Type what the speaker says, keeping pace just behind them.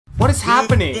What is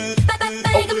happening?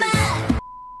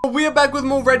 We are back with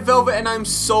more Red Velvet, and I'm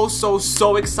so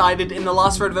excited. In the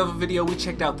last Red Velvet video, we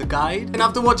checked out the guide, and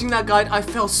after watching that guide, I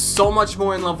fell so much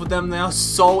more in love with them. They are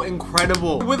so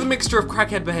incredible, with a mixture of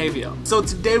crackhead behavior. So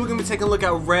today we're going to be taking a look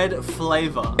at Red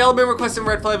Flavor. Y'all have been requesting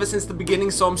Red Flavor since the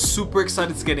beginning, so I'm super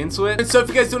excited to get into it. And so if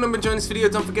you guys don't know enjoying this video,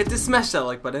 don't forget to smash that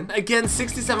like button. Again,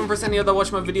 67% of you that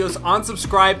watch my videos aren't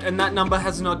subscribed, and that number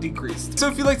has not decreased. So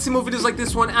if you'd like to see more videos like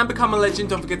this one and become a legend,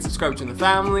 don't forget to subscribe to the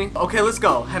family. Okay, let's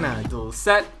go. Hana, do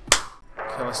set.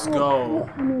 Okay, let's go.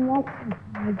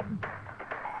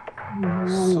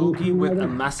 Seulgi with a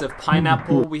massive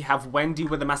pineapple. We have Wendy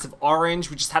with a massive orange.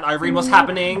 We just had Irene. What's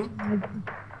happening?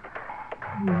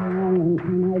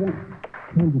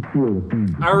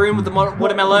 Irene with the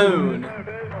watermelon.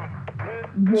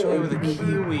 Joy with the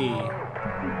kiwi.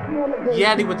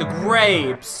 Yeri with the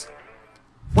grapes.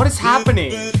 What is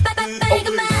happening?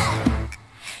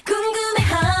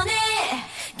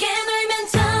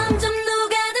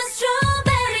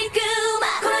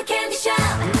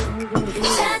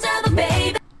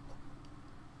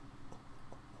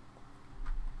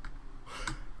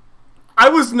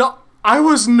 I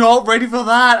was not ready for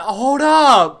that. Hold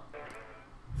up.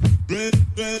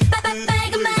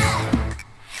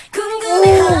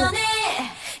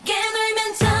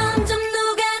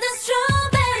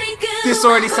 This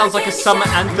already sounds like a summer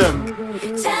anthem.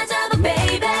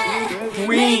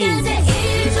 Green.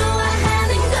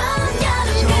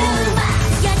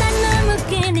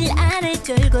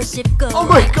 Oh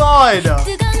my god.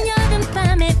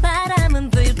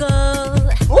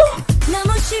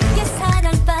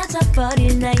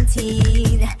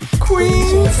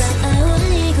 Queens.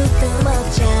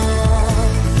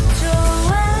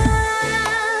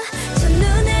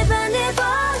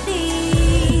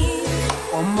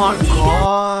 Oh my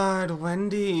god,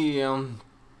 Wendy.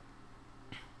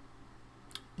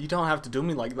 You don't have to do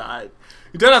me like that.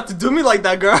 You don't have to do me like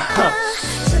that, girl.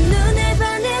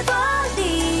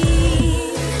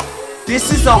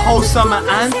 This is the whole summer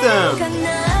anthem.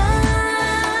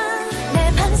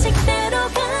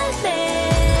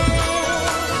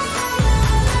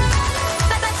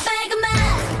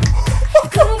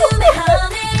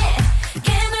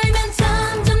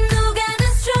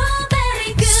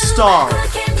 Stop.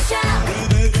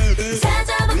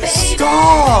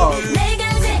 Stop.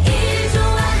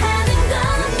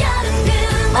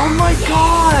 Oh my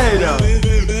god.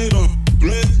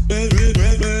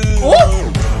 Oh.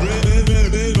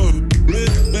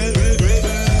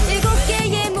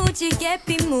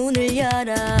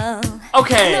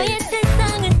 Okay.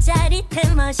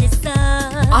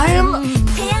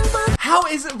 How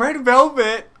is it Red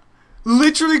Velvet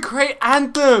literally create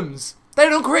anthems? They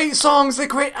don't create songs, they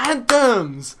create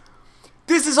anthems.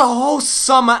 This is a whole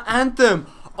summer anthem.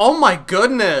 Oh my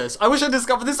goodness. I wish I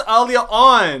discovered this earlier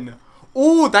on.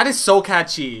 Ooh, that is so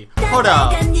catchy. Hold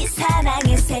up.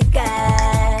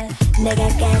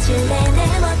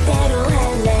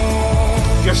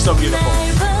 You're so beautiful.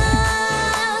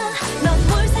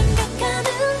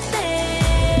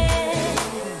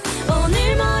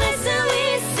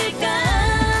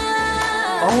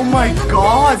 Oh my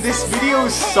god, this video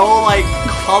is so like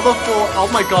colorful. Oh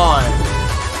my god.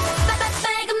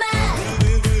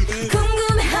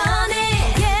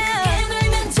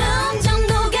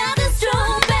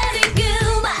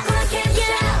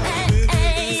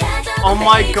 Oh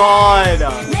my god.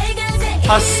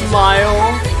 Her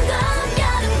smile.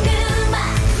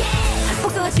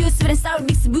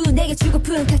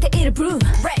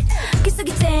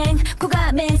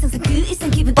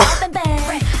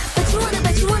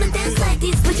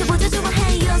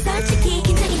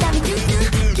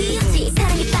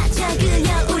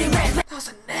 That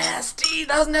was nasty.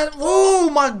 Oh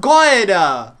my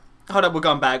god. Hold up, we're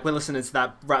going back. We're listening to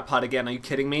that rap part again. Are you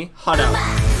kidding me? Hold up.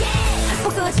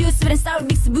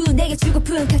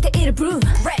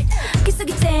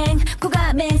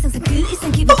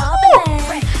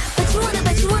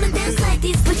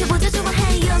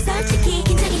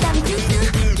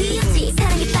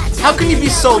 How can you be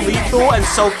so lethal and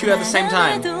so cute at the same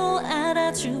time?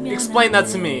 Explain that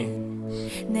to me.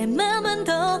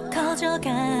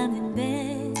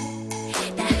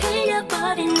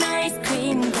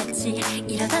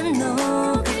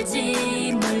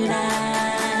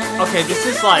 Okay, this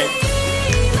is like,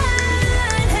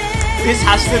 this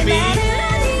has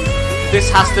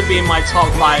to be my top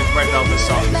 5 Red Velvet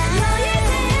songs.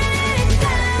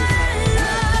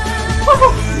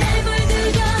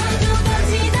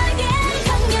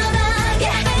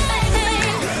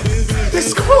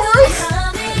 This chorus.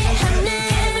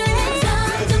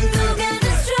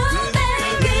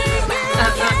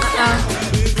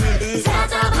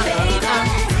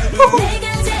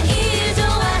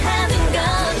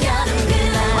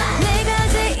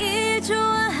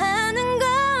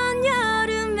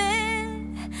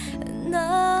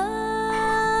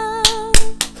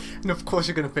 course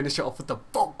you're gonna finish it off with the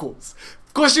vocals.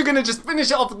 Of course you're gonna just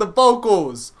finish it off with the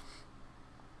vocals.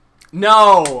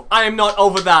 No, I am not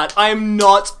over that. I am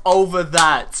not over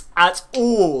that at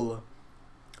all.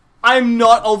 I'm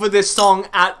not over this song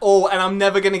at all, and I'm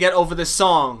never gonna get over this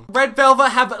song. Red Velvet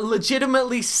have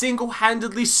legitimately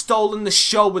single-handedly stolen the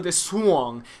show with this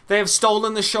song. They have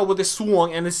stolen the show with this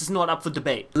song, and this is not up for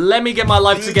debate. Let me get my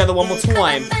life together one more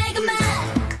time.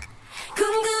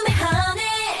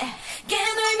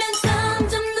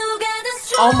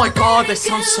 Oh my god, this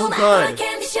sounds so good.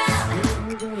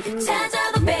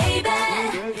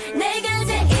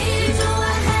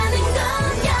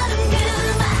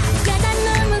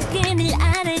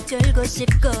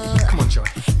 Come on, Joy.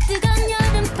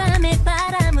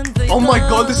 Oh my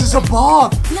god, this is a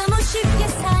bop. Come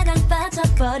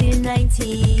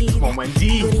on,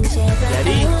 Wendy.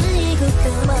 Ready?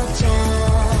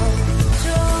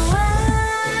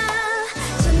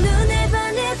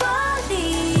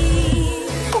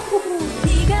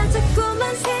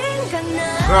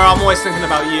 Girl, I'm always thinking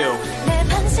about you.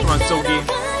 Come on, Seulgi.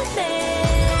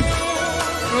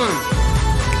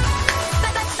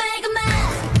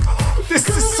 This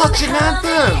is such an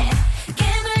anthem!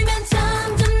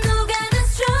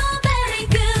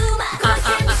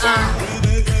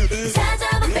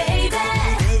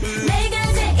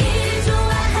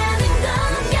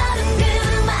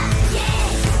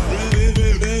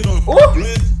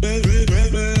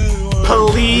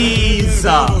 Please!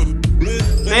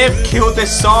 They have killed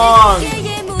this song!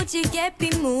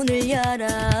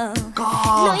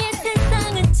 God!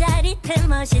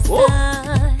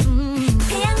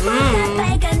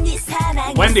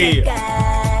 Wendy!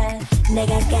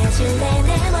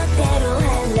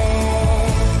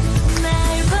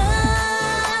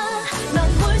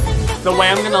 The way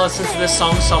I'm gonna listen to this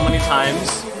song so many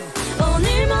times.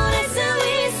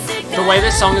 The way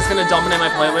this song is gonna dominate my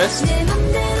playlist.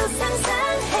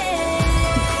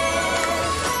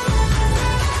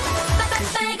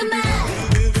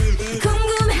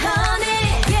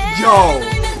 Yo!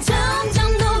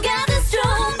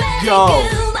 Yo!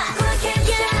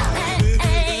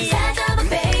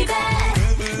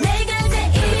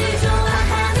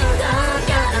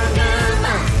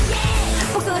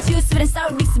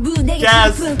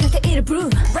 Yes!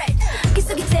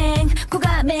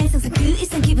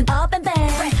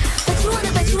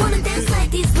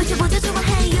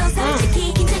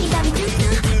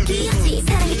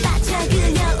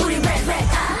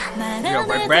 Yo,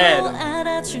 red.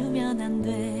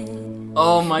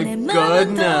 Oh my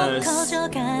goodness.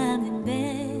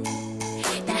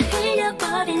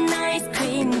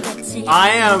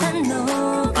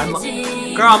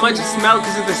 Girl, I might just smell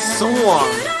because of this song.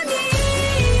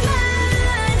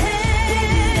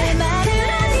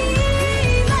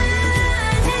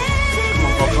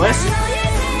 Listen.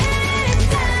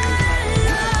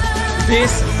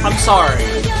 This, I'm sorry.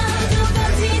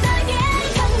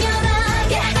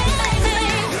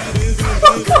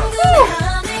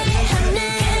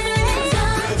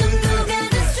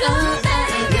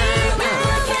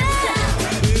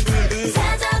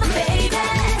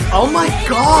 Oh my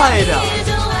god!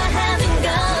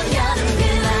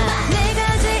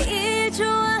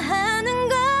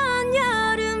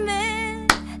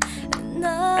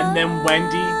 And then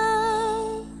Wendy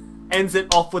ends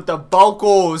it off with the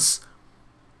vocals.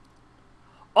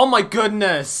 Oh my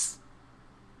goodness.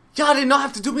 Y'all did not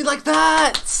have to do me like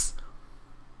that.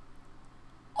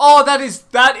 Oh, that is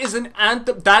an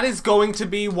anthem. That is going to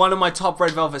be one of my top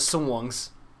Red Velvet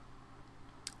songs.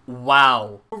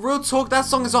 Wow. Real talk, that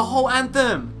song is a whole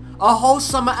anthem. A whole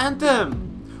summer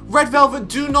anthem. Red Velvet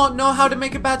do not know how to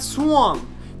make a bad song.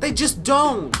 They just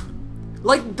don't.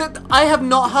 Like, I have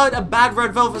not heard a bad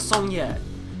Red Velvet song yet.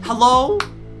 Hello?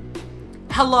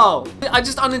 Hello. I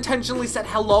just unintentionally said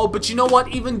hello, but you know what?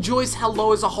 Even Joy's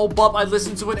hello is a whole bop. I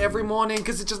listen to it every morning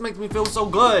because it just makes me feel so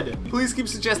good. Please keep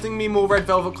suggesting me more Red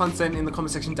Velvet content in the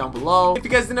comment section down below. If you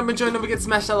guys didn't enjoy, don't forget to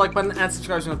smash that like button and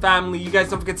subscribe to my family. You guys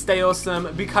don't forget to stay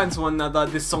awesome, be kind to one another.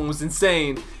 This song was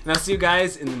insane. And I'll see you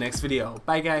guys in the next video.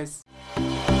 Bye, guys.